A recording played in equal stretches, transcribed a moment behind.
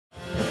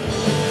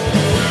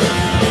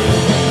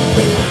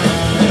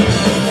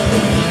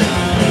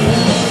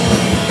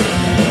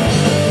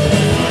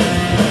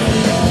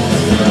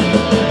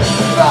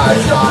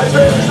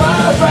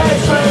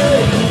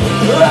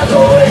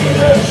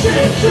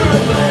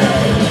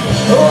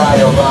Why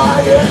am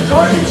I in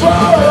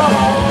control?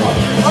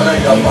 I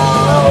think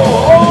about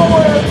home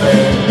with me.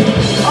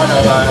 I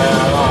never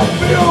had a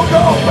feel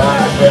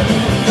compassion.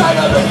 Got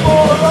nothing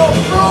for a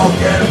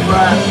broken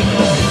breath.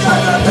 Got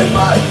nothing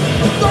but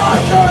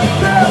thoughts of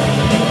death.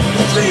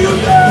 See you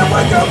there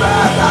when your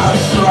man has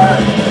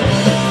strength.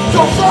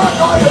 So fuck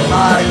all your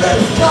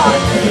mindless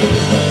kindness.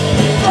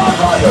 Fuck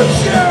all your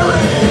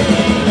charity.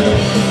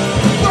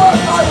 Fuck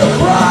all your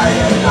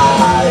crying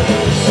eyes.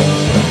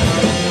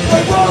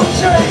 They won't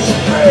change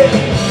me.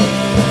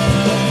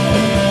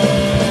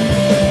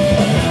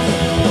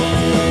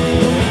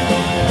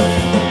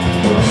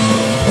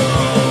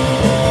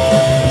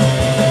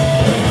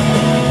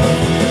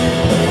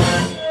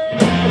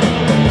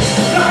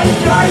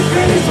 Life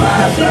is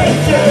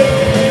fascinating.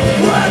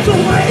 That's the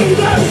way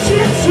that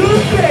shit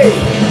should be.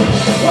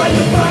 While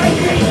your mind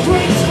gets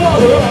drinks for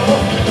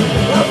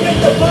up in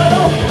the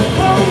bottle,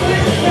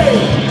 holy thing.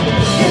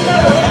 You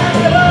never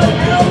had an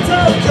ounce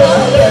of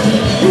darling.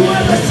 You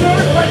wear the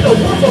shirt like the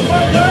wolf of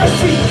under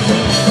sheep.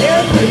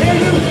 And we hear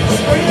you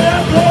screaming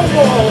out those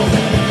walls.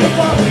 You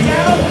fall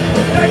down,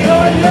 hanging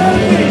on your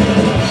feet.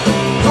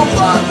 So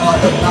fuck all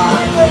your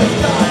mindless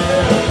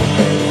kindness.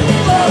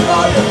 Fuck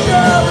all your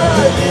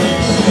charity.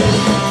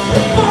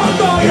 Fuck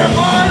all your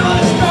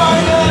mindless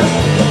kindness.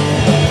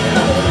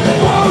 It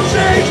won't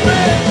change me.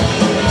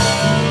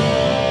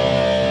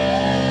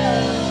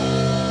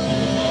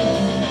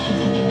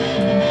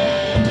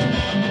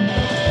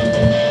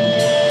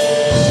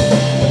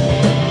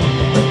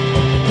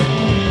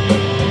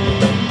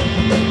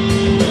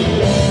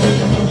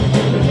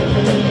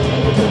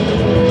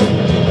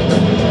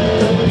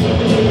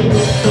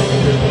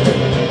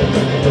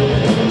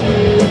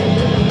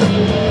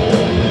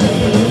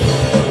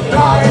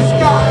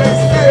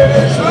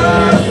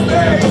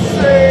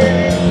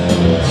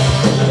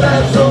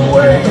 That's the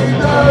way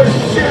the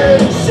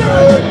shit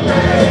should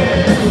be.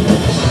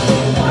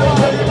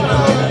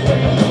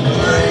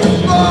 Drink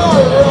for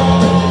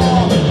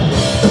all.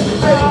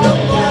 Think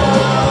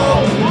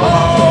about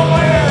home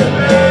with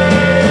me.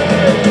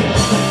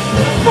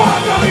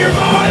 Fuck all your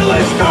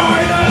mindless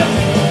kindness.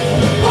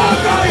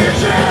 Fuck all your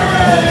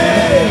charity.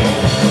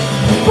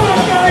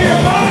 Fuck all your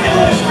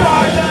mindless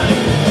kindness.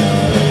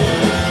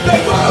 They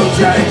won't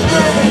change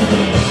me.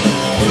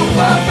 So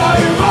fuck all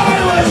your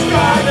mindless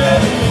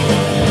kindness.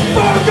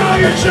 Fuck all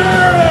your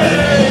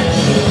charity!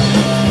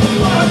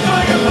 Fuck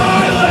all your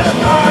mindless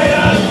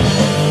kindness!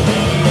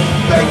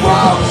 They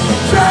won't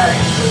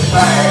change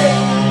me!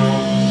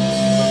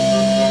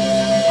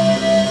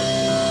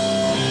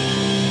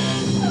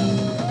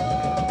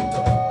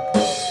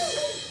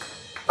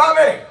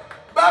 Bobby!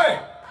 Bobby!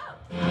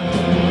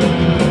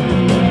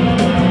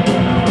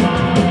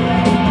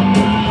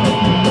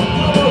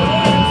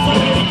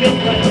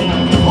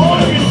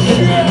 Holy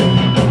shit!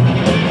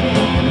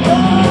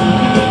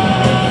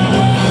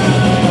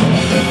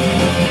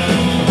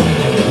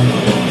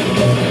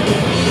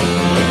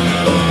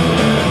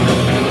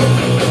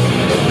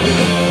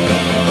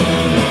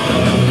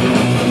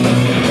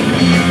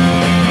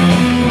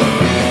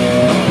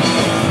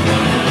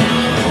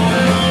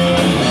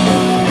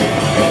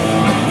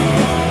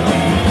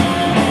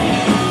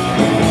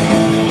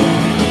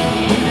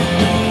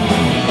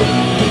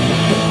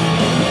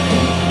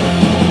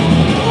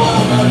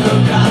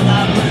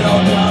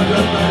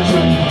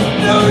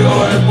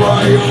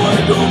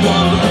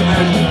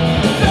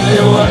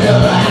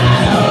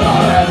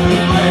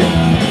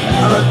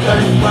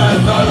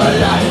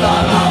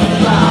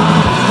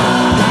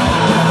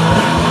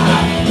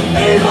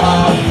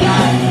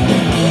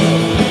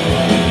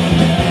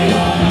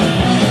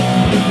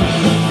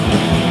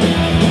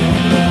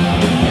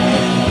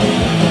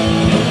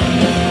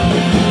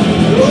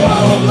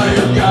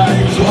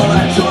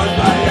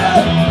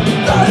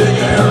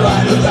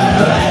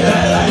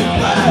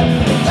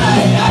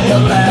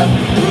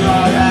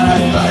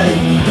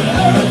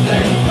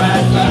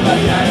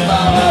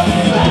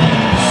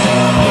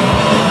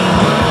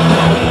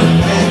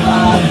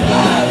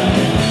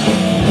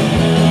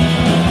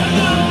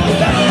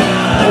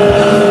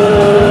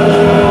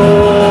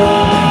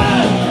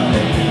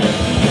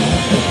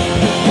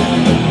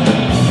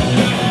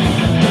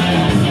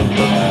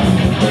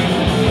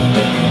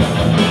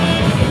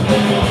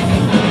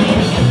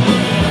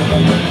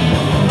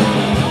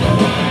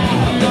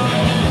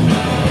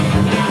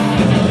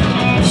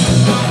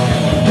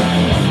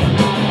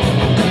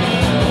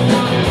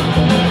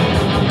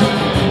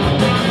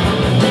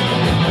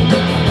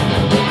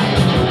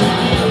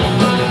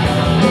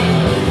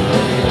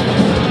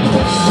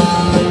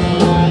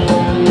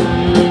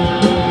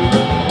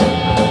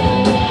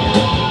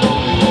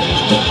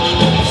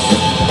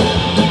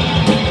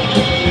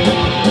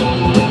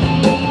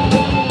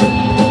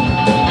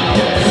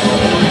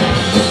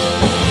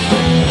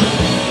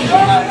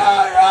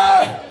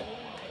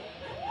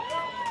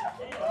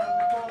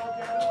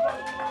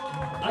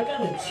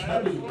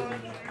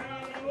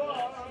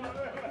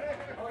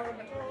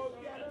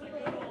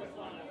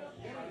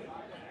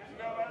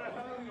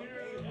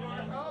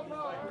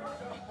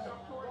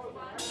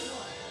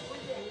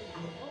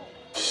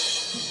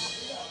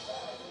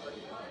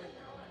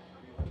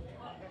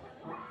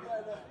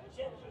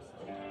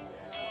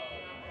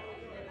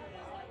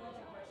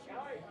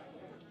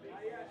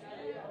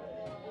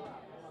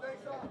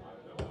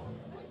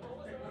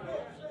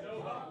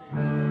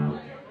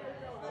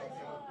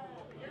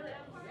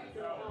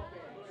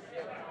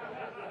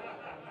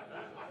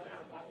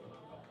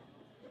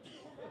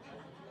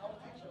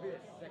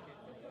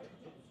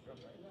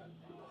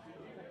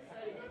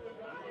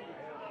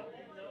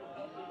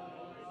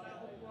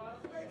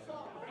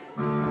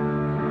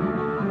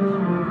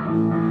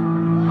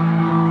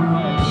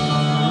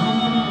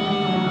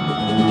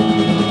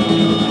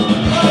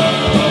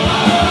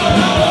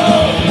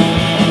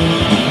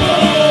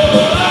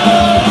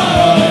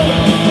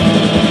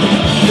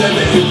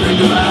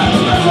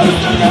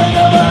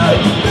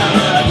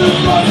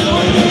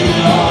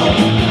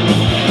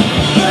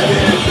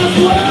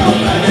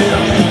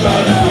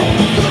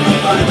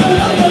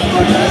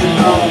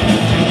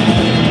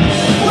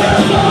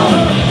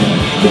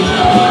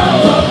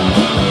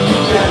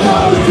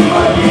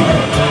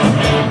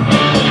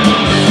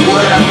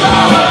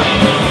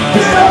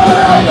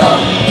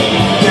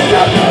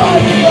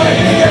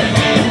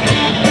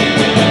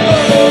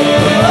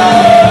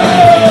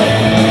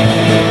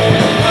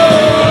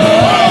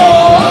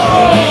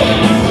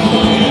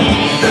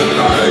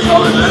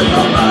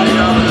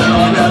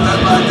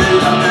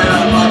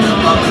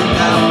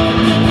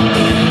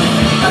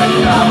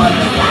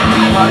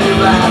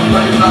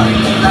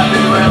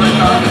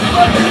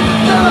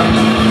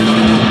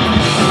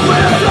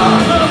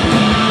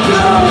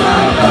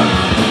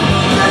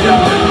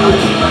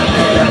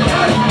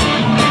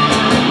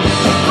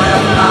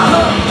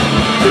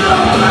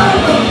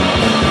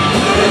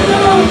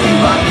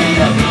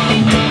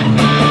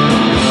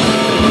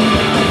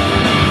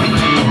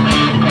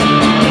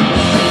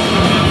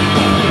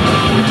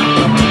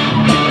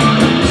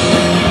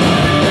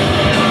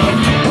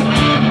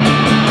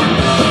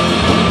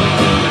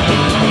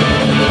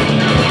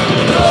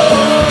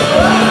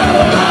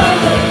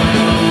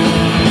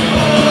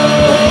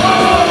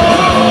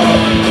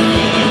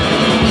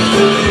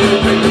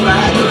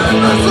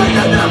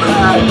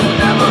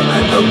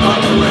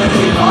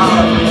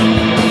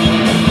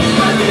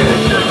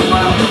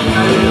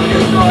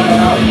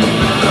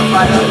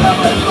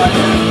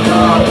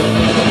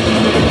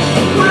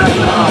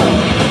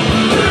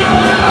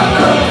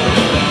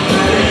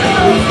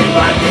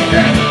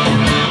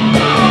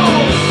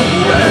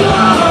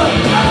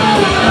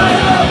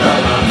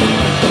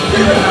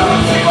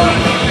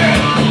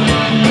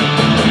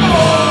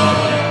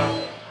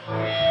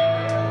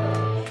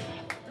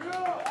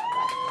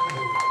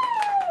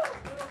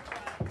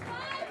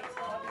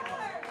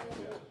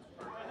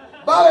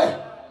 Bobby!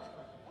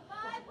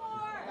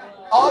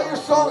 All your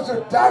songs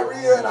are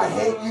diarrhea and I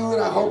hate you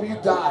and I hope you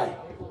die.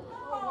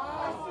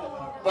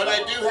 But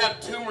I do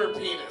have tumor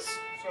penis,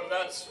 so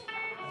that's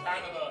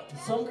kind of a...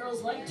 Some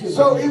girls like to.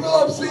 So Evil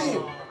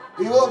Obscene.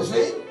 Evil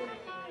Obscene?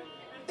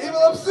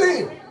 Evil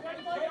Obscene.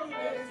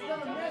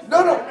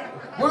 No, no.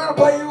 We're going to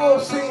play Evil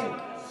Obscene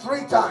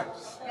 3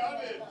 times.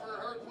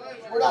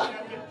 We're not.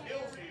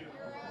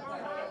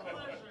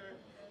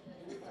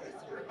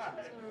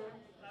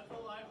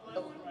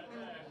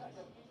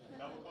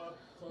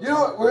 You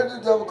know what? We're going to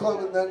do Double Club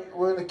and then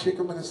we're going to kick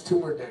him in his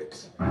tumor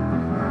dicks.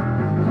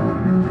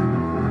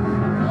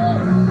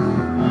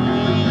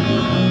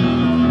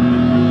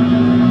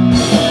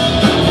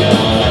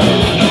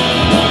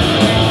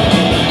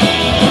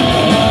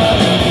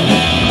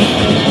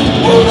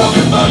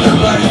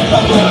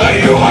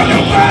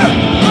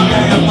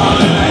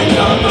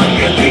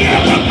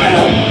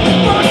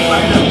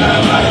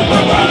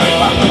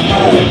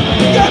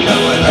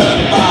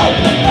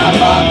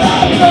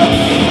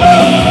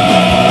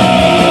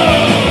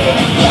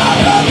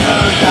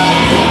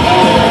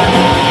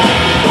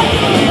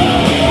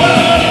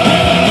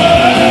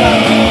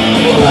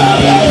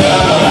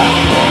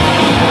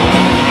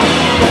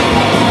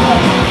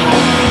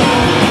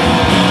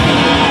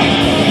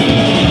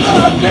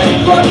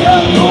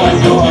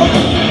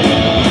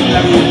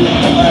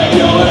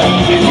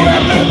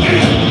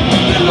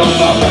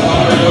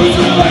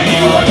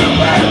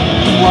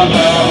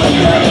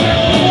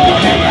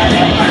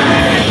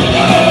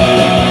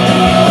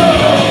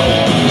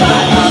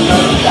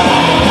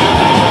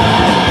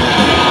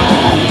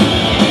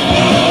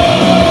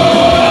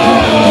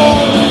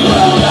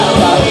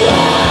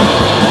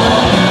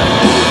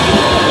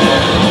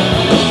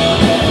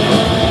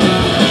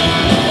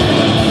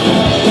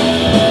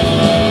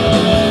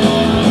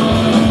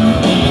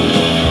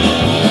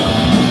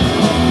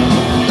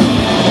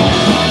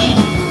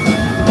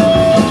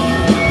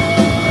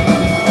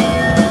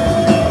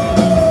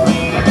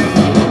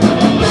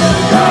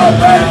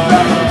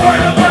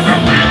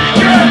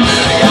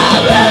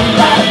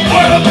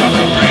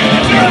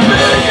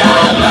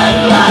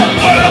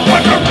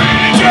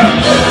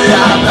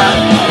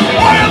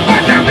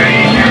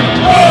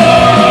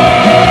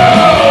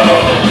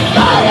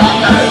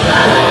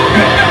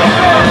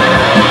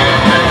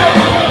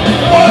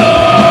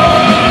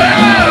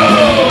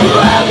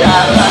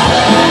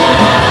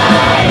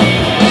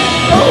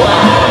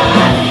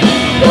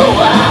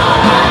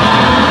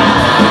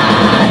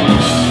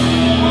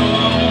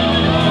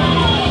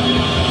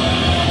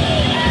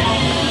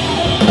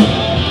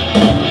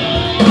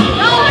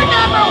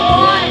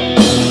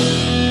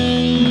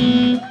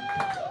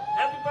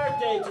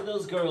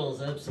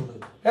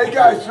 Hey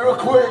guys, real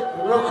quick.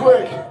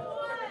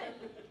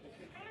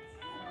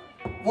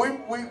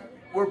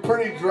 We're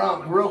pretty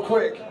drunk, real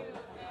quick.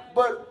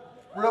 But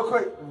real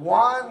quick,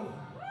 Juan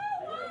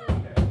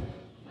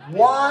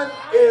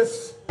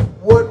is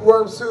what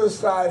Worm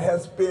Suicide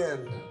has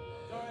been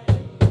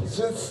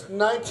since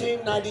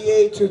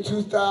 1998 to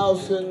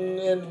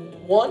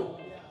 2001.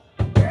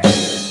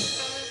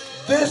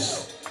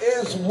 This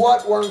is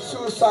what Worm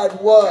Suicide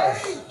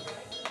was.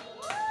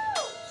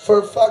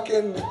 for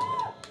fucking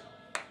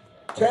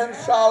 10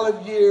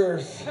 solid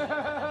years.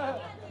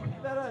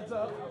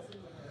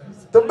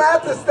 The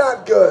math is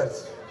not good.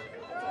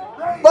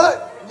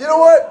 But, you know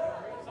what?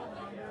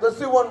 Let's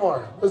do one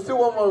more. Let's do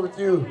one more with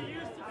you.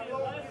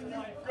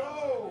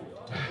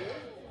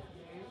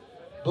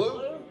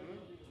 Blue?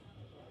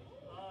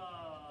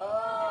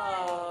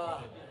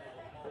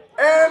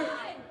 And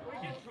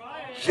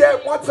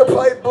Jet wants to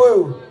play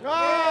blue.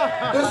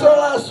 This is our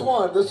last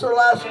one. This is our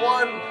last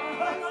one.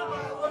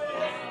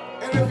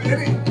 And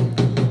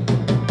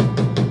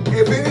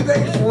if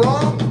anything's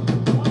wrong,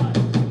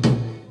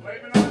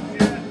 blame it on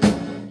Jet.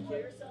 Kill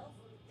yourself.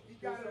 He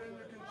got it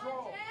under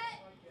control.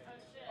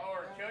 Or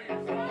kill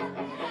yourself.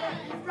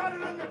 He's got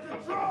it under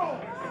control.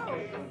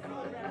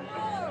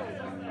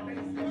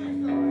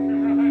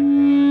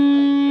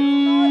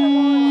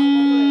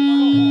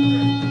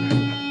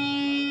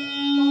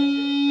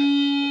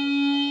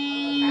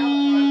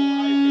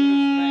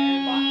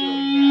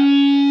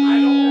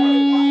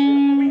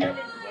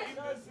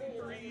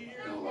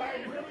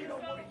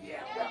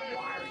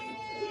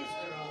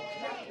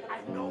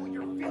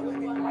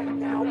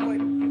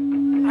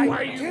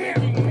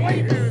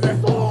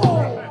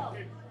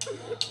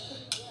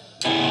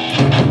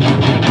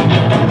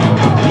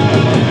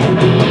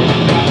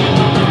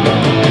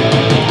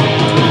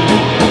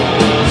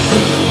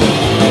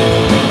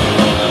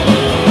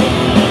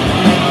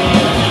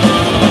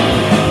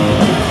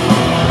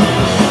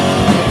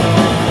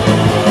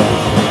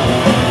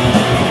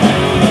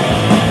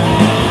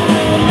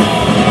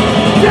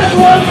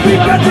 We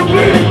got to be.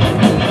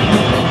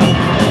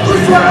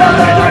 This is how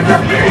they got to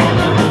be.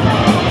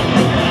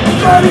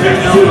 Trying to get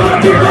you to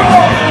be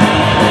wrong.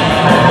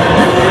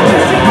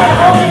 This is my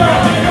home.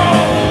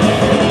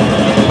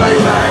 Bang,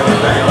 bang,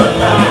 bang, bang,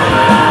 bang.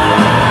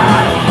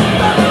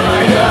 That's the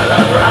right,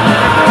 that's right.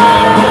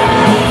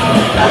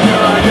 That's the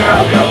right,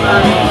 that's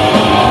right.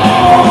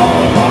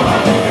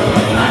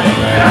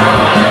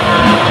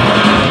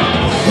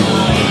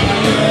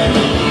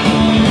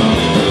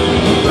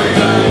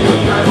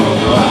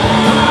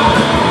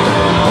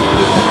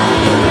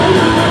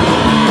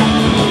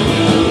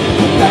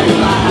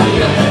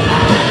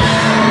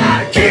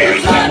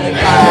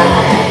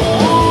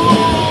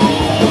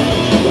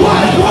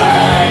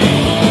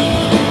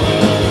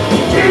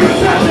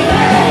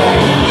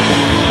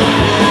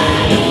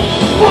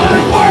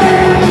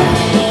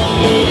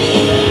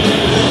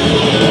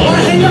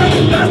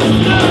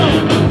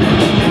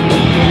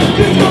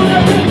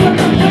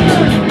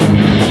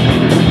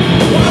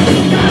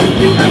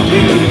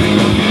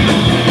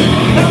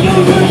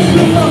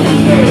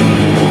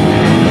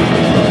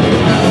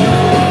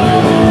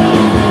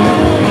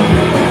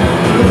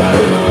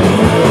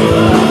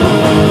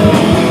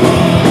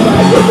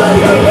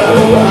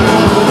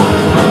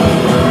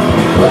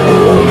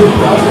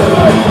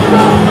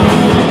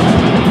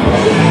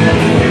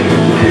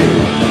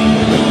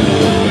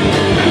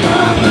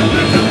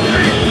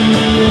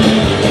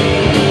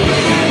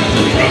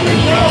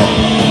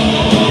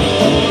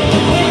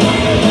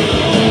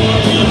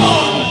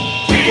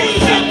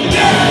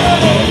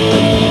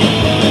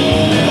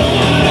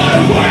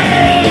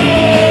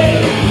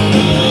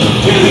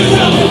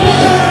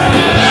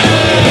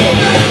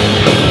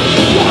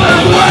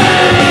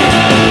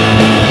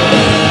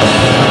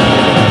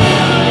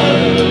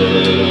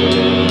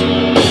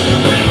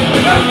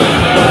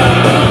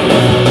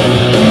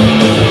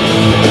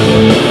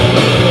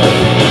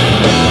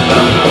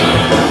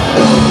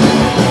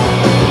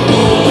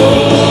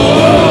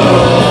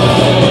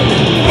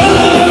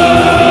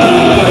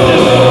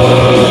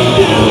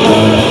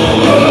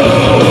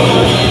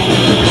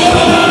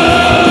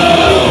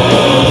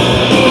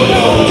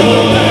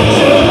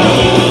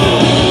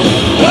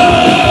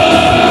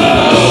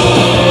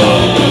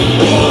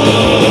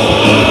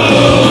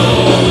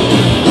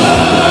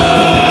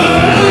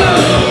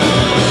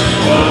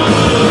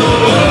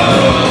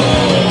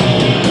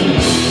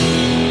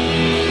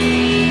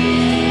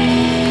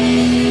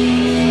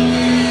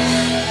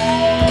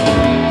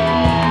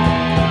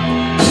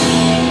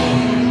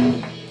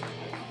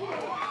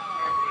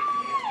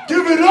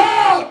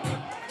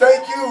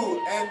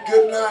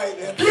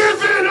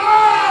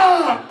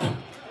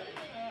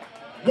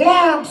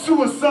 Worm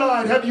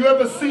suicide. Have you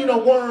ever seen a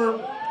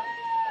worm?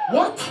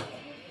 What?